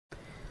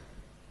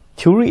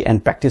Theory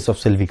and Practice of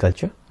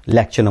Silviculture,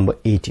 lecture number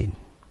 18.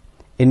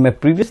 In my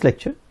previous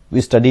lecture, we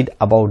studied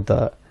about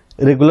the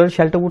irregular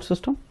shelterwood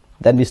system.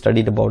 Then we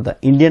studied about the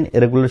Indian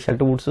Irregular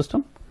Shelterwood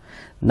System.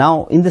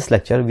 Now in this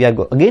lecture, we are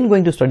again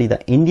going to study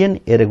the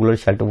Indian Irregular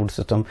Shelterwood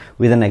System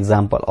with an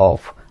example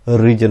of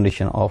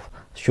regeneration of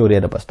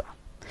Shorea robusta.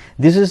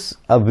 This is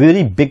a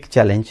very big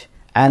challenge,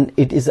 and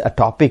it is a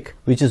topic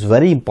which is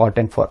very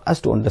important for us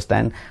to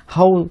understand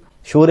how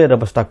Shorea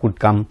robusta could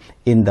come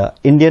in the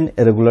Indian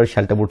Irregular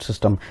Shelterwood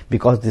System,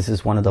 because this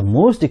is one of the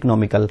most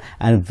economical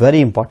and very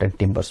important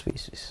timber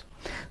species.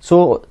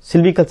 So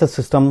silviculture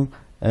system,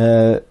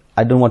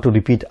 I don't want to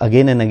repeat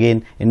again and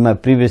again. In my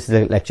previous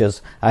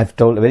lectures, I've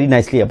told very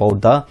nicely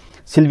about the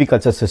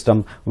silviculture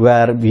system,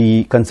 where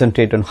we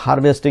concentrate on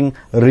harvesting,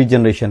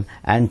 regeneration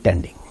and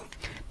tending.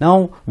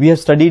 Now we have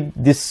studied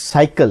this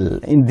cycle.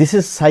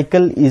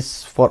 Cycle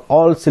is for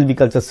all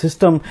silviculture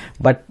system,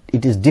 but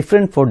it is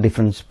different for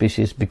different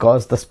species,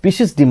 because the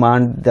species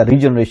demand the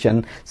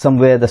regeneration.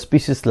 Somewhere the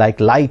species like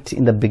light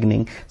in the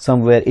beginning,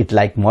 somewhere it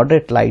like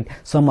moderate light,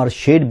 some are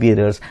shade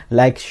bearers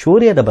like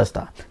Shorea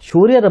robusta.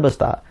 Shorea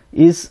robusta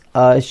is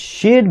a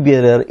shade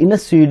bearer in a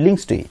seedling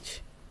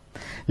stage.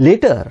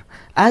 Later,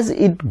 as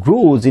it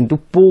grows into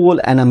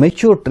pole and a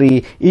mature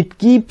tree, it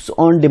keeps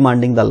on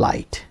demanding the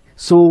light.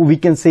 So we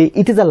can say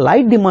it is a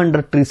light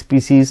demander tree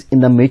species in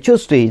the mature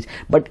stage,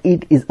 but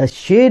it is a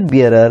shade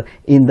bearer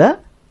in the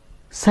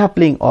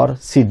sapling or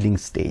seedling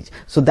stage.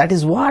 So that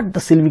is what the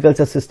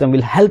silviculture system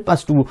will help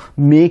us to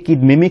make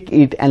it, mimic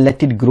it, and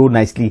let it grow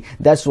nicely.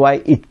 That's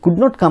why it could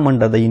not come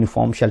under the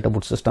uniform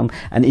shelterwood system,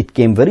 and it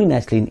came very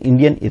nicely in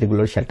Indian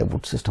Irregular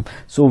Shelterwood System.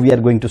 So we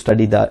are going to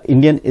study the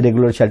Indian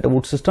Irregular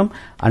Shelterwood System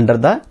under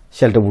the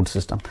shelterwood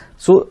system.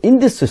 So in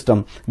this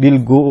system, we'll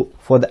go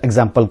for the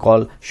example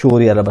called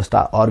Shorea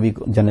robusta, or we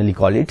generally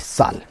call it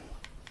SAL.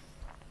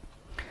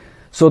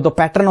 So the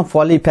pattern of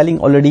felling,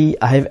 already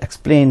I have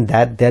explained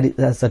that there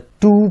is a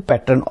two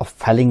pattern of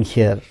felling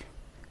here.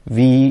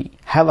 We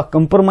have a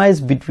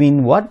compromise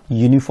between what?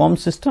 Uniform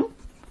system,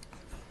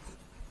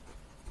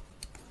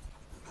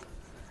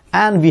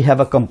 and we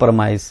have a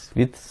compromise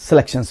with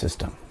selection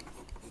system.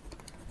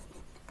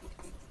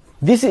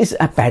 This is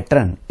a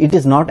pattern. It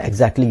is not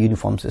exactly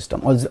uniform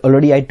system.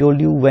 Already I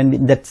told you, when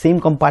in that same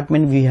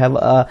compartment we have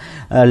a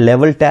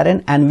level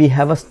terrain and we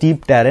have a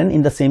steep terrain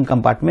in the same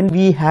compartment,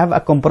 we have a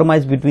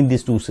compromise between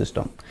these two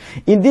systems.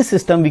 In this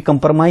system, we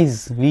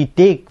compromise, we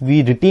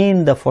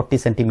retain the 40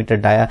 centimeter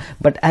dia,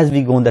 but as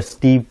we go on the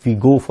steep, we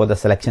go for the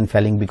selection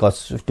felling,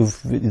 because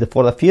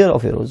for the fear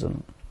of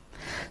erosion.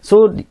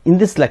 So in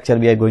this lecture,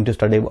 we are going to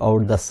study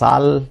about the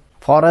Sal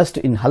forest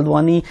in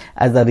Haldwani,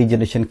 as the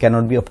regeneration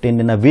cannot be obtained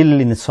in a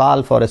will in a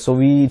Sal forest. So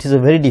it is a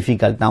very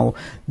difficult. Now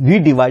we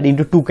divide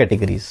into two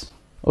categories.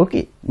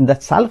 Okay, in the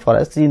Sal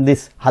forest, in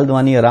this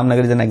Haldwani or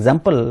Ramnagar is an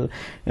example,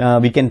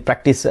 we can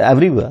practice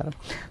everywhere.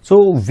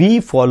 So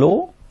we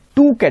follow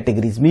two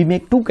categories. We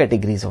make two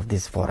categories of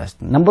this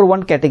forest. Number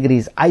one category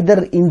is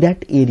either in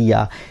that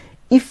area,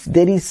 if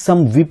there is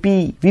some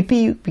VP,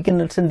 we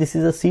can understand this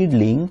is a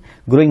seedling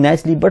growing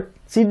nicely, but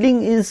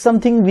seedling is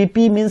something,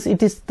 VP means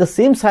it is the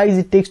same size,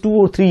 it takes 2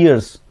 or 3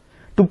 years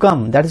to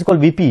come. That is called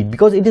VP,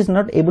 because it is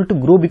not able to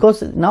grow,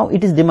 because now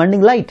it is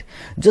demanding light.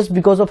 Just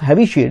because of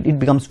heavy shade, it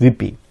becomes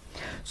VP.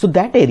 So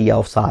that area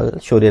of Sal,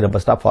 Shorea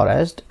robusta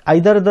forest,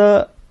 either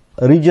the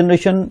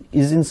regeneration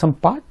is in some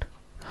part,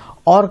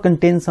 or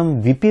contains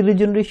some VP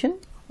regeneration,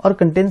 or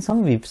contains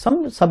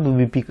some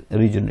sub-VP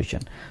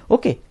regeneration.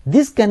 Okay,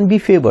 this can be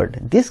favored.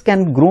 This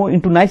can grow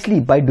into nicely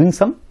by doing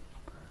some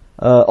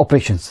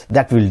operations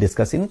that we will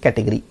discuss in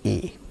category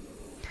A.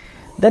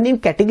 Then in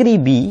category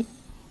B,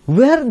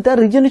 where the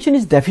regeneration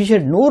is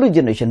deficient, no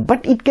regeneration,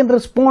 but it can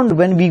respond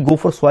when we go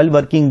for soil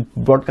working,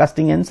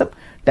 broadcasting and some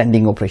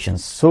tending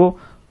operations. So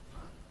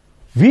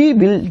we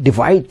will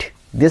divide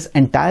this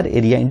entire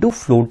area into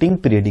floating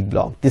periodic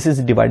block. This is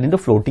divided into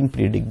floating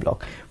periodic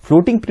block.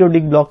 Floating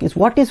periodic block is,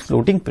 what is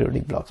floating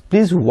periodic blocks?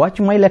 Please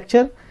watch my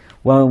lecture.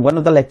 One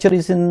of the lecture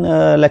is in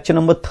lecture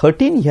number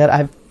 13. Here I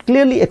have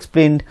clearly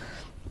explained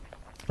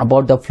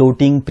about the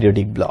floating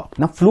periodic block.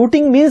 Now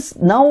floating means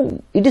now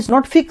it is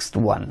not fixed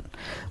one.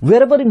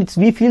 Wherever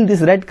we feel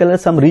this red color,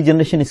 some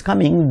regeneration is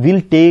coming,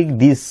 we'll take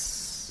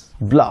this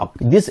block.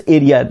 This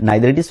area,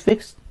 neither it is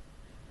fixed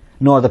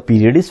nor the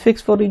period is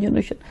fixed for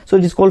regeneration. So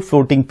it is called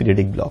floating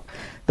periodic block.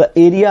 The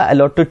area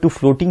allotted to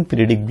floating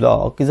periodic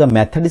block is a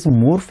method is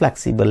more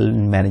flexible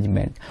in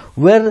management,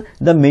 where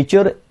the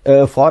mature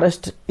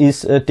forest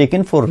is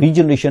taken for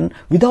regeneration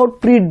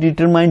without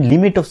predetermined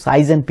limit of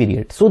size and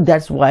period. So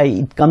that's why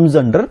it comes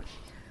under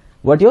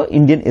what your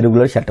Indian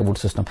Irregular Shelterwood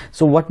System.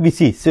 So what we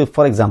see, so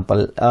for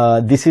example,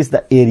 this is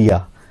the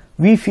area.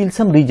 We feel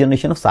some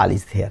regeneration of Sal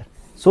is here.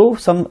 So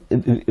some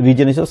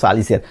regeneration of Sal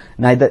is here.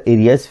 Neither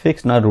area is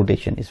fixed nor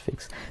rotation is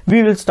fixed.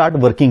 We will start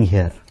working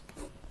here.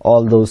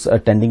 All those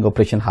tending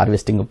operation,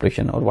 harvesting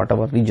operation, or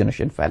whatever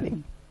regeneration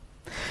felling.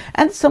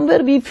 And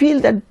somewhere we feel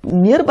that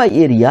nearby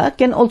area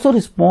can also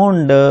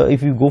respond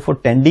if you go for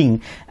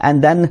tending,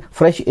 and then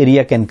fresh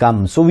area can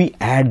come. So we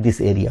add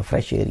this area,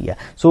 fresh area.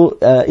 So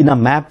in a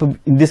map, in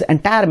this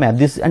entire map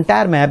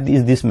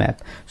is this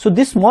map. So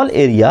this small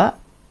area,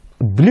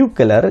 blue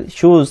color,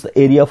 shows the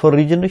area for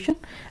regeneration,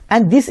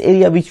 and this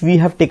area which we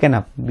have taken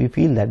up, we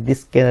feel that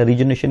this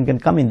regeneration can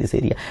come in this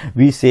area.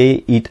 We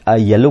say it a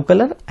yellow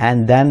color,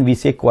 and then we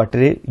say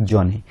quatere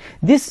jaune.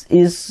 This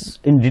is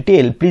in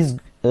detail. Please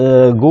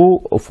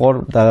go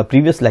for the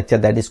previous lecture,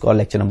 that is called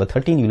lecture number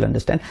 13. You will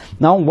understand.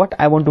 Now what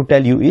I want to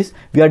tell you is,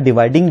 we are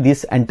dividing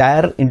this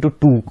entire into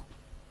two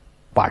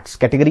parts,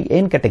 category A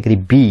and category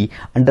B,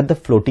 under the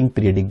floating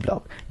periodic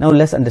block. Now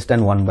let's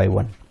understand one by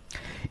one.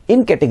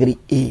 In category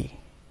A,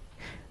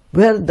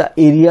 where the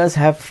areas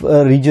have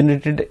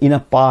regenerated in a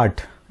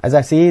part, as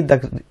I say,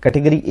 the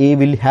category A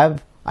will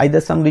have either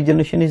some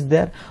regeneration is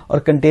there, or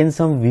contain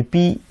some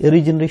VP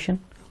regeneration,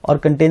 or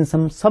contain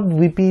some sub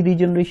VP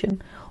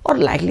regeneration, or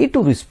likely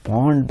to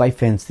respond by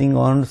fencing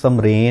on some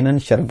rain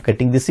and shrub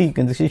cutting. This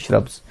is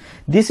shrubs.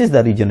 This is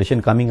the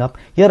regeneration coming up.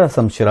 Here are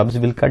some shrubs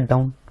will cut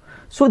down.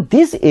 So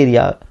this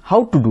area,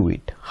 how to do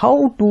it?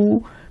 How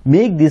to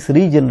make this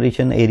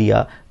regeneration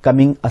area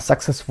coming a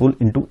successful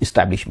into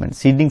establishment,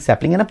 seedling,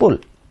 sapling and a pole.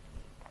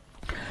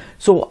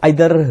 So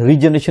either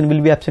regeneration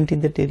will be absent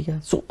in that area.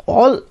 So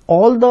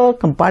all the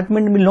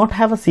compartment will not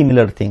have a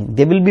similar thing.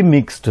 They will be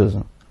mixed.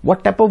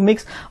 What type of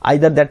mix?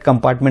 Either that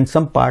compartment,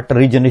 some part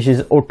regeneration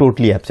is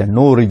totally absent,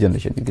 no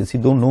regeneration. You can see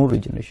no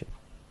regeneration.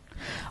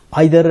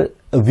 Either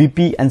a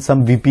VP and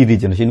some VP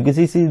regeneration. You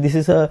can see this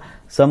is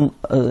some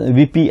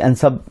VP and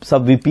sub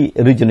VP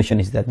regeneration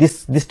is there.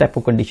 This type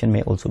of condition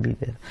may also be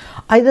there.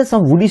 Either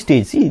some woody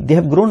stage. See, they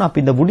have grown up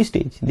in the woody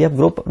stage. They have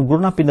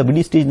grown up in the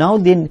woody stage. Now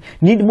they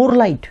need more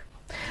light.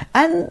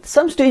 And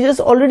some stages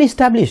already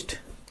established.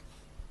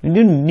 You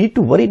don't need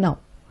to worry now.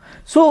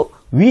 So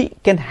we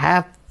can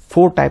have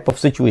four type of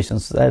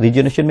situations.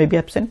 Regeneration may be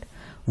absent.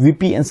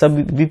 VP and sub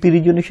VP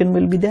regeneration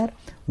will be there.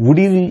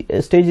 Woody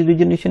stage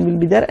regeneration will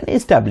be there, and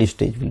established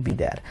stage will be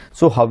there.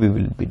 So how we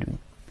will be doing?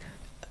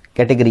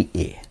 Category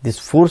A, these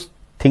four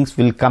things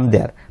will come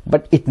there,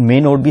 but it may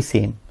not be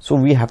same. So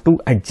we have to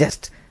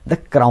adjust the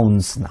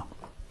crowns now.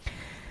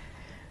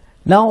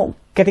 Now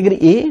category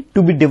A,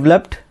 to be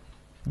developed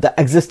the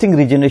existing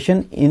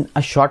regeneration in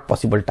a short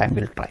possible time,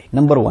 we'll try.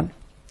 Number one,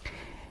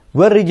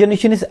 where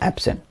regeneration is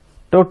absent,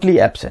 totally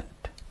absent,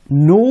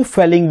 no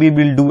felling we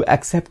will do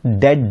except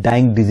dead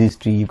dying disease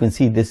tree. You can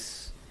see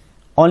this,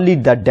 only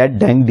the dead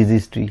dying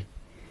disease tree.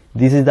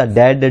 This is the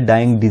dead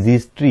dying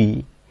disease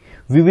tree.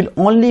 We will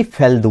only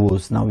fell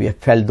those. Now we have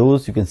felled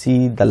those. You can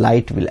see the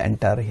light will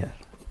enter here.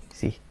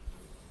 See,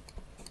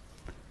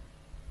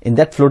 in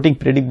that floating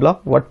periodic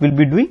block, what we'll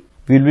be doing?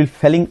 We will be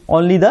felling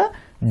only the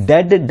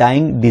dead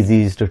dying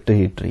diseased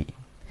tree.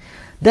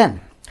 Then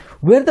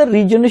where the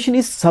regeneration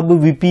is sub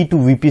VP to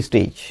VP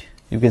stage,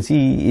 you can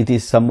see it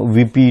is some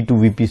VP to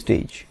VP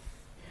stage,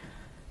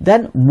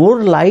 then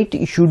more light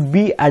should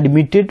be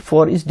admitted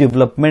for its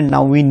development.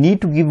 Now we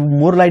need to give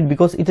more light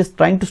because it is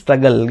trying to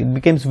struggle, it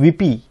becomes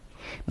VP.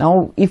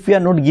 Now if we are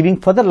not giving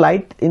further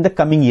light in the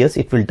coming years,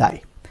 it will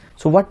die.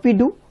 So what we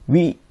do,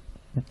 we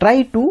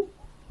try to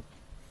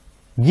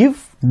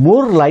give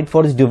more light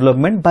for its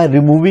development by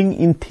removing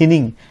in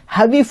thinning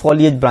heavy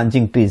foliage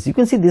branching trees. You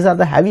can see these are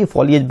the heavy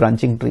foliage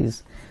branching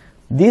trees.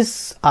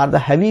 These are the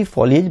heavy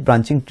foliage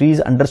branching trees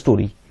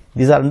understory.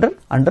 These are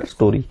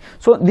understory.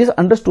 So these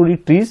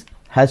understory trees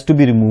has to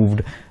be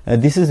removed.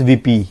 This is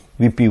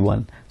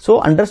VP1.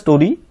 So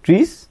understory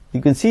trees,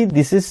 you can see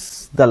this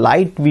is the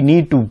light we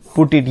need to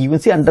put it. You can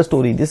see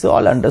understory. This is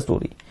all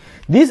understory.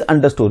 This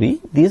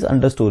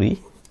understory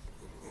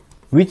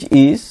which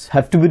is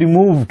have to be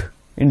removed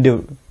in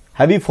the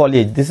heavy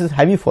foliage. This is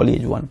heavy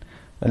foliage one.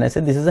 When I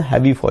said this is a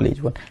heavy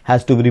foliage one,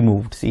 has to be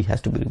removed. See, has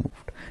to be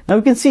removed. Now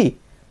you can see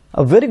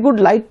a very good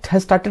light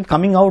has started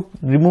coming out,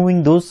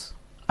 removing those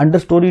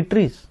understory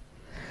trees.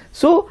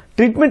 So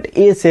treatment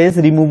A says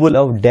removal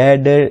of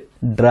dead,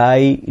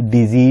 dry,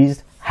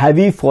 diseased,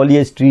 heavy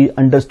foliage tree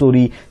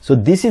understory. So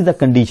this is the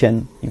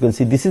condition. You can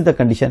see this is the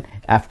condition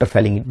after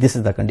felling it. This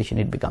is the condition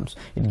it becomes.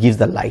 It gives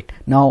the light.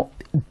 Now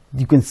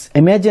you can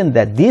imagine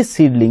that these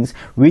seedlings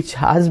which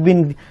has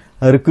been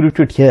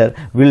recruited here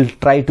will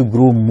try to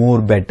grow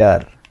more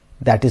better.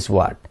 That is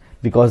what,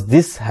 because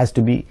this has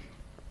to be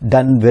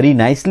done very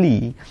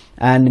nicely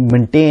and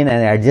maintain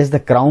and adjust the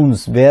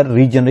crowns where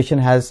regeneration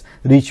has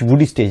reached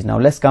woody stage. Now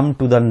let's come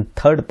to the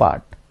third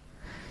part.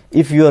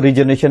 If your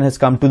regeneration has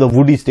come to the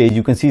woody stage,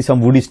 you can see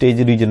some woody stage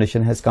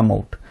regeneration has come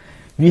out.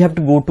 We have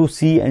to go to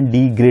C and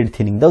D grade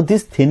thinning. Now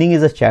this thinning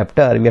is a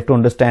chapter. We have to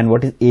understand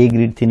what is A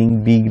grade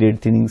thinning, B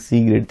grade thinning,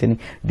 C grade thinning,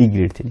 D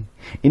grade thinning.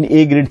 In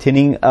A grade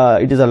thinning,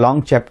 it is a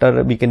long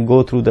chapter. We can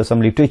go through some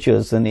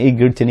literatures. In A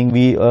grade thinning,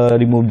 we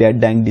remove dead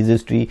dying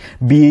disease tree.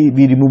 B,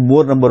 we remove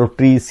more number of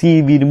trees.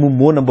 C, we remove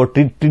more number of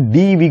trees.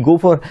 D, we go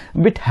for a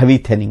bit heavy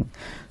thinning.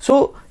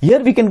 So here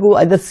we can go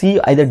either C,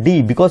 either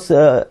D, because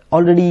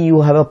already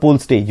you have a pole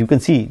stage. You can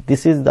see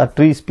this is the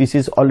tree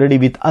species already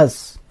with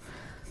us.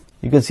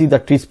 You can see the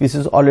tree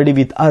species already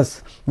with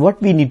us.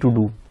 What we need to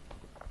do?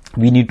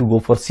 We need to go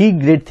for C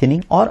grade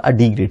thinning or a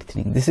D grade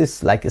thinning. This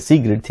is like a C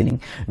grade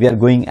thinning. We are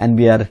going and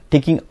we are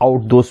taking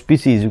out those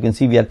species. You can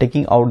see we are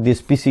taking out these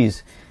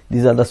species.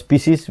 These are the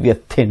species, we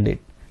have thinned it.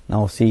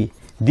 Now see,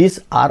 these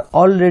are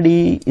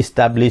already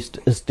established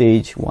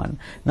stage 1.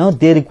 Now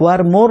they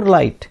require more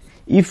light.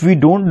 If we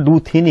don't do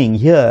thinning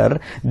here,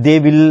 they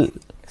will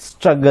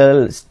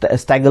struggle.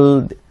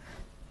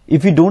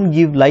 If we don't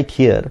give light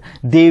here,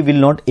 they will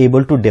not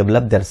able to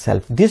develop their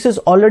self. This is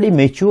already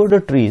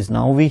matured trees.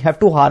 Now we have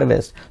to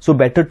harvest. So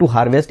better to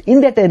harvest in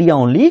that area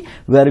only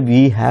where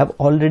we have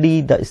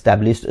already the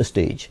established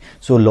stage.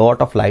 So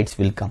lot of lights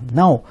will come.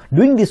 Now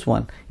doing this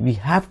one, we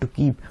have to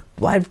keep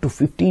 12 to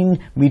 15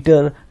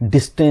 meter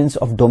distance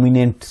of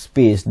dominant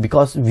space,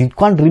 because we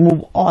can't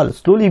remove all.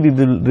 Slowly we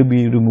will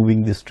be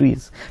removing these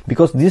trees,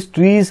 because these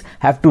trees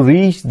have to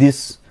reach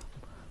this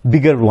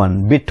bigger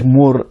one, bit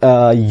more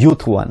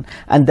youth one,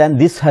 and then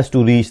this has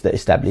to reach the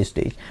established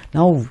stage.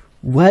 Now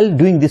while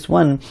doing this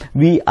one,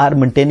 we are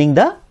maintaining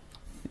the,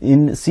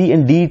 in C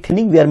and D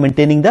thinning, we are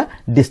maintaining the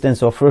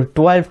distance of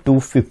 12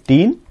 to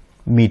 15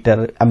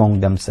 meter among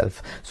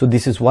themselves. So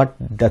this is what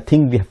the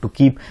thing we have to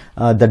keep,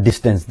 the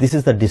distance. This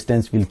is the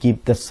distance we'll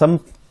keep. The some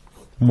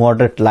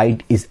moderate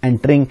light is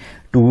entering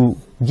to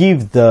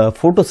give the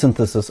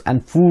photosynthesis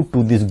and food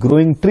to these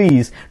growing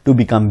trees to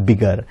become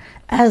bigger.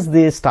 As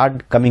they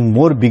start coming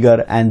more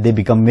bigger and they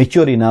become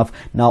mature enough,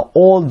 now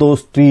all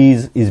those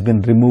trees is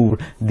been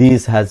removed.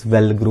 This has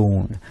well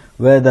grown.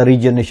 Where the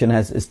regeneration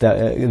has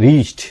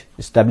reached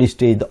established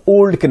stage, the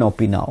old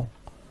canopy now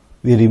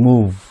we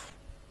remove,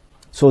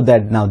 so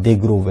that now they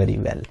grow very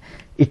well.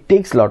 It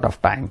takes a lot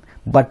of time,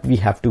 but we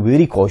have to be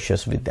very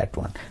cautious with that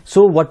one.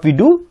 So what we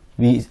do,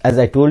 we, as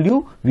I told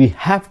you, we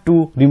have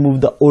to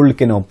remove the old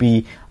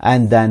canopy,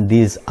 and then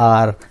these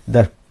are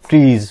the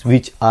trees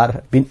which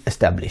are been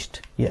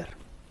established here.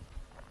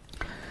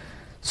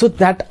 So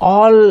that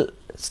all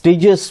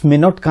stages may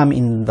not come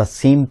in the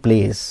same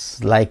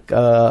place, like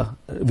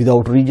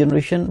without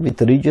regeneration,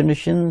 with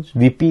regeneration,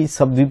 VP,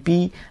 sub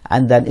VP,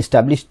 and then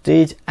established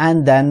stage,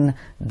 and then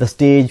the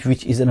stage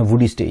which is in a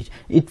woody stage.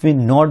 It may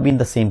not be in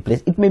the same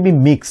place. It may be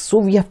mixed. So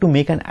we have to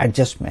make an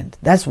adjustment.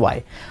 That's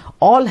why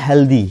all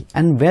healthy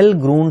and well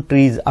grown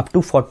trees up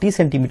to 40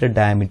 centimeter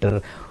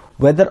diameter,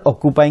 whether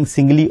occupying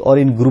singly or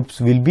in groups,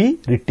 will be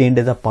retained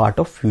as a part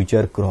of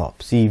future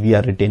crop. See, we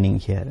are retaining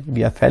here.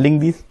 We are felling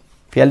these,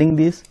 felling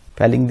these,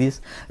 felling these,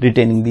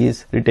 retaining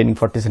these, retaining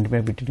 40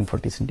 centimeter, retaining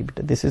 40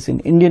 centimeter. This is in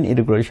Indian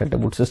Irregular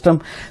Shelterwood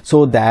System,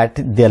 so that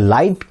the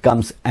light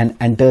comes and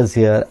enters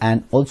here,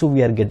 and also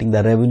we are getting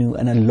the revenue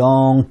and a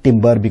long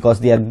timber, because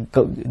they are,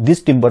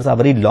 these timbers are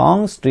very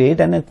long, straight,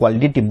 and a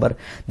quality timber.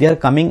 They are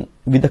coming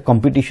with the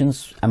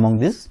competitions among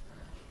this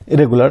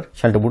irregular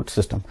shelterwood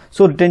system.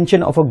 So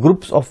retention of a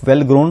groups of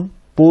well grown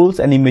poles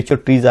and immature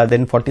trees are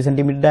then 40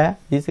 centimeter dia.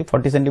 You see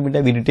 40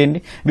 centimeter, we retain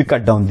it, we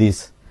cut down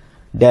these.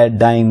 Dead,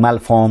 dying,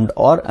 malformed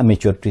or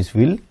immature trees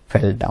will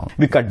fell down.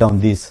 We cut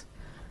down these.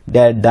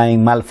 Dead,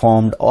 dying,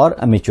 malformed or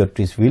immature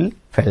trees will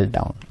fell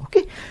down.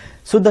 Okay.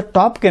 So the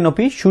top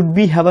canopy should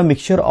be have a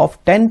mixture of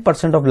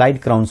 10% of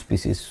light crown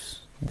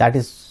species. That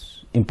is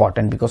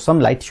important, because some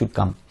light should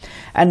come.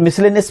 And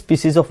miscellaneous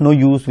species of no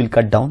use will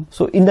cut down.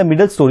 So in the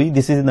middle story,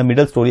 this is in the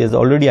middle story, as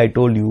already I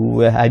told you,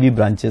 heavy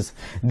branches,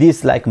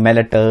 these like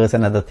mellators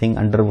and other thing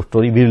under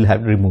story, we will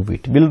have to remove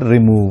it. We'll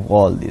remove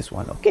all this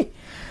one. Okay.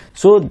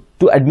 So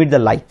to admit the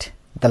light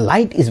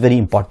is very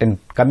important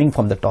coming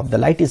from the top. The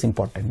light is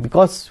important,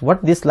 because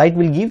what this light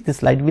will give,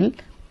 this light will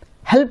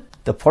help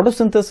the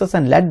photosynthesis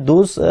and let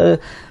those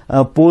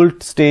pole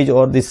stage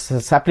or this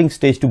sapling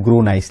stage to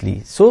grow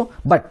nicely. So,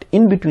 but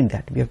in between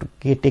that, we have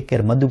to take care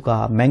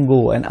maduka,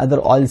 mango and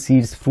other oil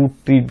seeds, fruit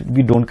tree,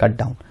 we don't cut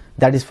down.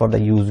 That is for the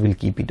use, we'll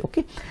keep it.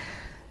 Okay.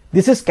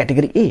 This is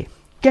category A.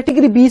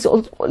 Category B is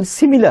also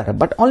similar,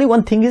 but only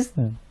one thing is,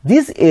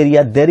 this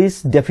area there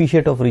is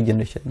deficit of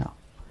regeneration now.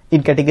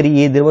 In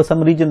category A, there was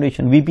some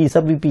regeneration, VP,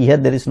 sub VP, here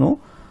there is no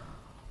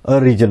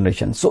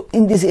regeneration. So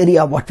in this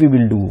area, what we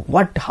will do,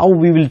 how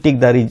we will take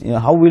the,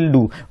 how we will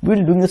do, we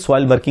will doing the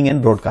soil working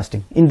and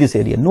broadcasting in this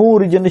area. No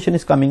regeneration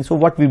is coming. So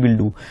what we will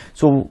do?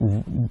 So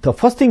the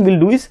first thing we'll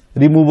do is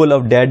removal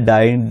of dead,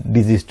 dying,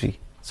 diseased tree.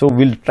 So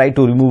we'll try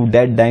to remove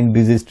dead, dying,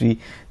 diseased tree.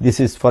 This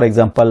is, for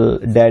example,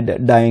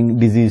 dead, dying,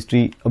 diseased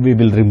tree. We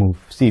will remove.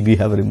 See, we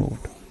have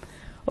removed.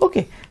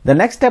 Okay. The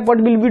next step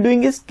what we'll be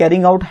doing is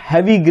carrying out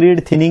heavy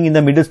grade thinning in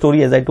the middle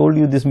story. As I told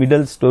you, this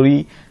middle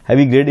story,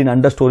 heavy grade in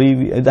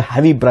understory, the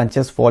heavy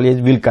branches foliage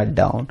will cut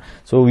down.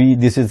 So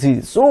this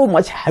is so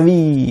much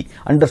heavy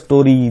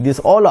understory. This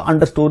all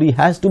understory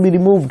has to be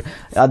removed.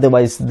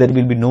 Otherwise, there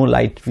will be no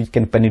light which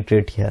can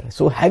penetrate here.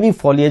 So heavy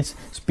foliage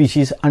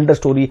species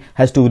understory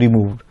has to be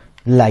removed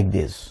like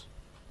this.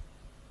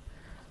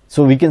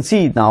 So we can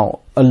see now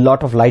a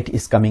lot of light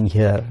is coming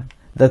here.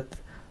 That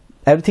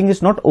everything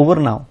is not over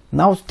now.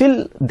 Now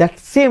still that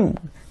same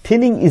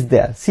thinning is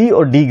there. C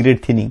or D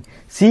grade thinning.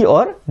 C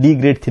or D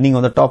grade thinning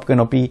on the top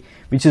canopy,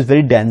 which is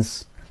very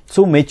dense.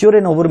 So mature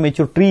and over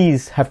mature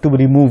trees have to be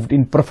removed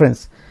in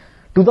preference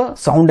to the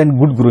sound and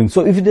good growing.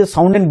 So if it is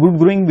sound and good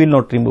growing, we will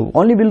not remove,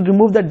 only will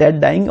remove the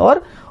dead, dying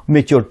or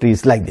mature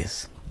trees like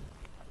this.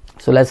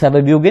 So let's have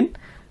a view again.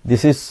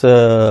 This is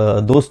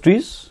those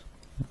trees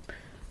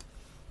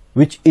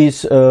which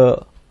is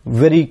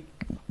very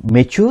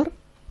mature,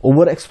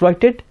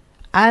 overexploited,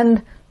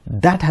 and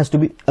that has to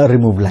be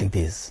removed like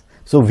this.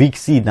 So we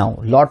see now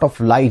lot of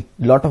light,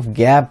 lot of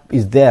gap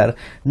is there,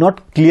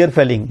 not clear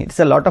felling. It's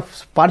a lot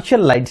of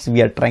partial lights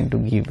we are trying to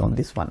give on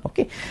this one.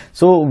 Okay,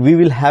 so we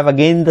will have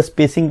again the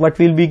spacing what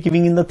we will be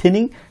giving in the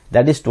thinning,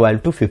 that is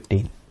 12 to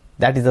 15.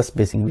 That is the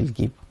spacing we will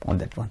keep on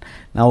that one.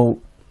 Now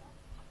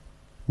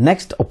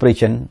next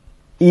operation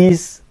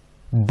is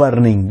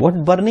burning.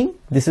 What burning?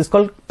 This is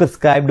called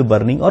prescribed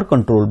burning or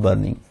controlled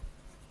burning.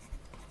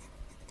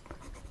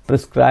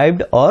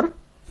 Prescribed or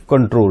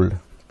controlled.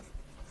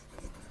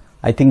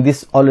 I think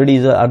this already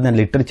is in the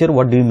literature.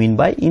 What do you mean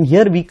by? In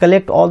here we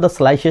collect all the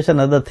slices and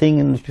other thing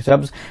in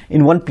shrubs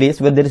in one place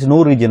where there is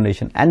no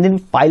regeneration, and then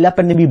pile up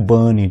and then we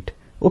burn it.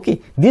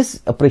 Okay,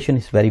 this operation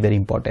is very, very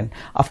important.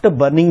 After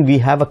burning, we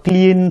have a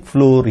clean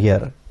floor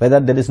here, whether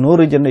there is no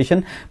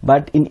regeneration,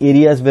 but in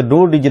areas where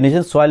no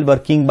regeneration, soil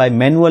working by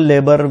manual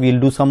labor, we will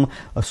do some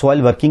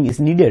soil working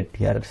is needed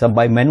here. So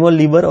by manual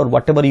labor or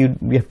whatever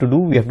we have to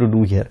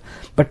do here.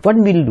 But what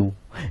we will do?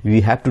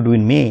 We have to do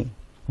in May,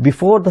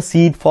 before the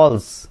seed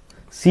falls.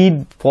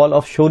 Seed fall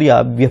of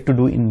Shorea we have to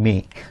do in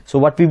May. So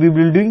what we will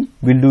be doing?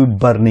 We'll do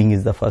burning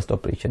is the first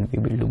operation. We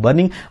will do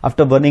burning.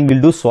 After burning, we'll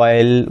do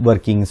soil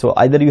working. So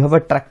either you have a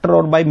tractor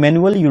or by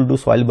manual, you'll do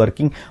soil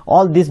working.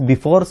 All this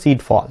before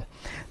seed fall.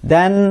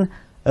 Then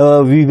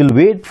we will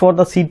wait for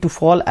the seed to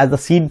fall. As the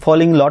seed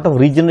falling, lot of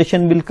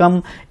regeneration will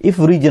come. If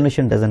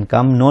regeneration doesn't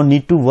come, no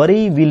need to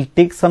worry. We'll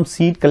take some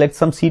seed, collect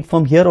some seed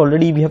from here.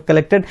 Already we have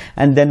collected,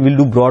 and then we'll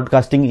do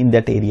broadcasting in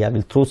that area.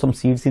 We'll throw some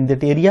seeds in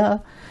that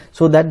area,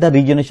 so that the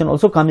regeneration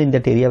also comes in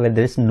that area where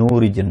there is no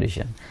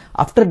regeneration.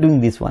 After doing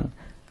this one,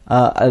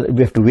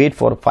 we have to wait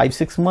for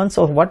 5-6 months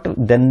or what.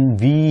 Then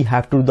we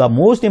have to, the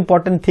most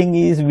important thing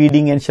is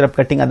weeding and shrub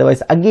cutting.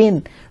 Otherwise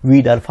again,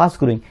 weed are fast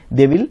growing.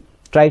 They will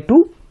try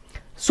to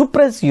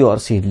suppress your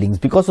seedlings,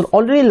 because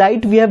already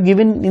light we have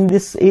given in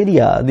this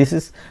area. This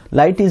is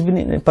light is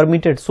been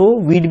permitted. So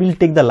weed will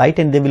take the light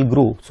and they will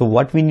grow. So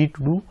what we need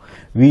to do?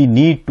 We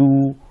need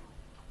to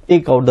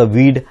take out the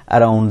weed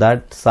around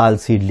that sal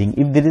seedling.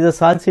 If there is a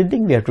sal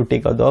seedling, we have to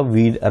take out the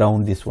weed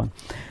around this one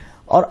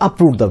or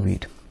uproot the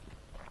weed.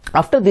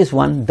 After this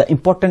one, the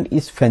important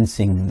is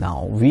fencing.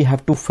 Now we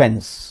have to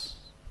fence,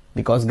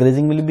 because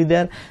grazing will be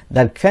there.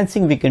 That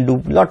fencing we can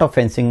do, lot of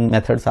fencing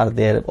methods are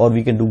there, or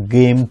we can do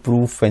game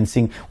proof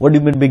fencing. What do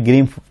you mean by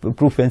game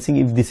proof fencing?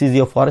 If this is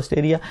your forest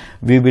area,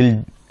 we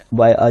will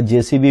by a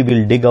JCB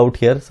will dig out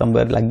here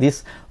somewhere like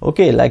this.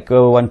 Okay, like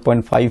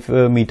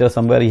 1.5 meter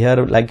somewhere here,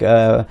 like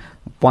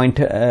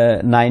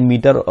 0.9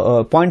 meter,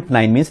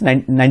 0.9 means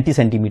 90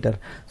 centimeter.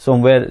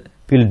 Somewhere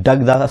we'll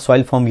dug the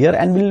soil from here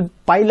and we'll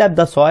pile up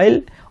the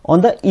soil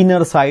on the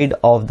inner side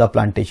of the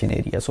plantation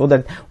area, so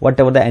that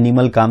whatever the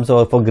animal comes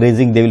or for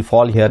grazing, they will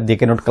fall here, they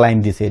cannot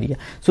climb this area.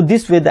 So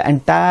this way the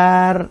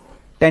entire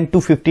 10 to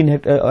 15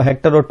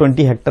 hectare or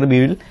 20 hectare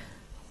we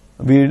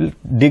will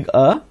dig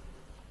a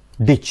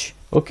ditch.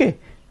 Okay,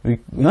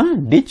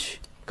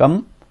 ditch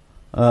come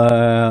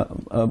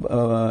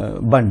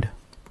bund.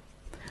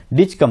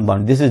 Ditch come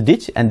bund. This is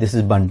ditch and this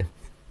is bund.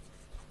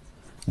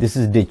 This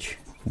is ditch.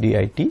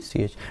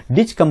 D-I-T-C-H.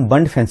 Ditch come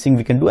bund fencing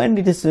we can do, and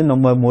it is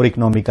more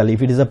economical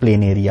if it is a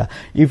plain area.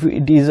 If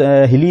it is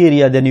a hilly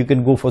area, then you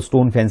can go for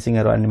stone fencing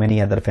or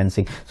many other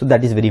fencing. So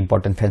that is very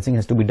important. Fencing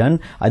has to be done,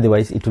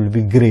 otherwise it will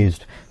be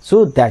grazed.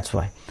 So that's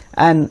why.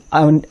 And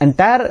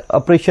entire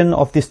operation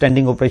of this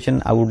standing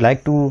operation, I would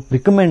like to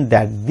recommend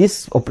that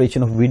this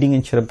operation of weeding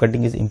and shrub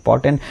cutting is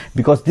important,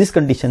 because this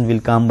condition will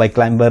come by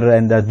climber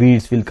and the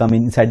weeds will come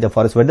inside the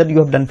forest, whether you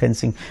have done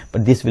fencing,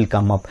 but this will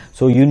come up.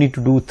 So you need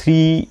to do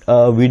 3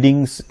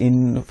 weedings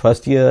in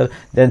first year,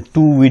 then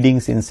 2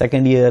 weedings in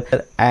second year,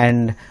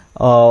 and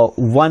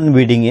 1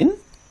 weeding in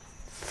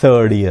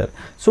third year.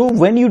 So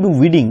when you do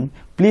weeding,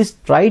 please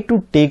try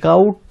to take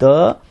out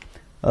the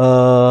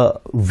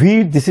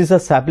weed. This is a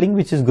sapling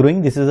which is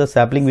growing, this is a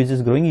sapling which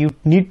is growing. You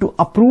need to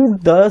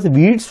uproot the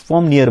weeds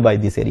from nearby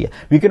this area.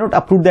 We cannot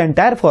uproot the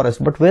entire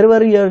forest, but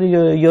wherever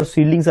your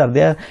seedlings are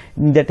there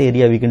in that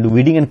area, we can do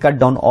weeding and cut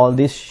down all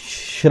these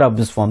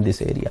shrubs from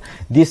this area.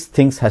 These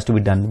things has to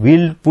be done.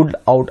 We'll put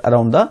out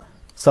around the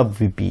sub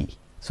VP.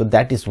 So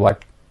that is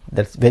what,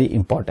 that's very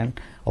important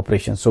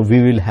operation. So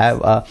we will have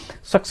a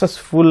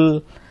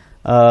successful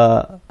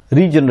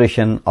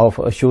regeneration of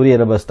Shorea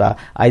robusta,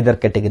 either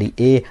category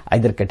A,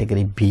 either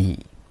category B.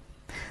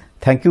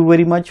 Thank you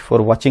very much for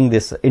watching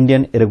this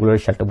Indian Irregular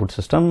Shelterwood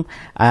System,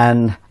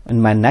 and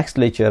in my next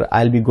lecture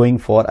I'll be going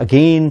for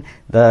again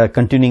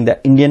continuing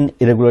the Indian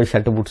Irregular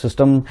Shelterwood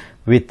System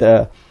with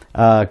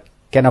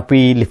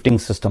canopy lifting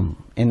system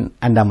in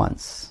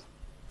Andamans.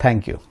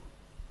 Thank you.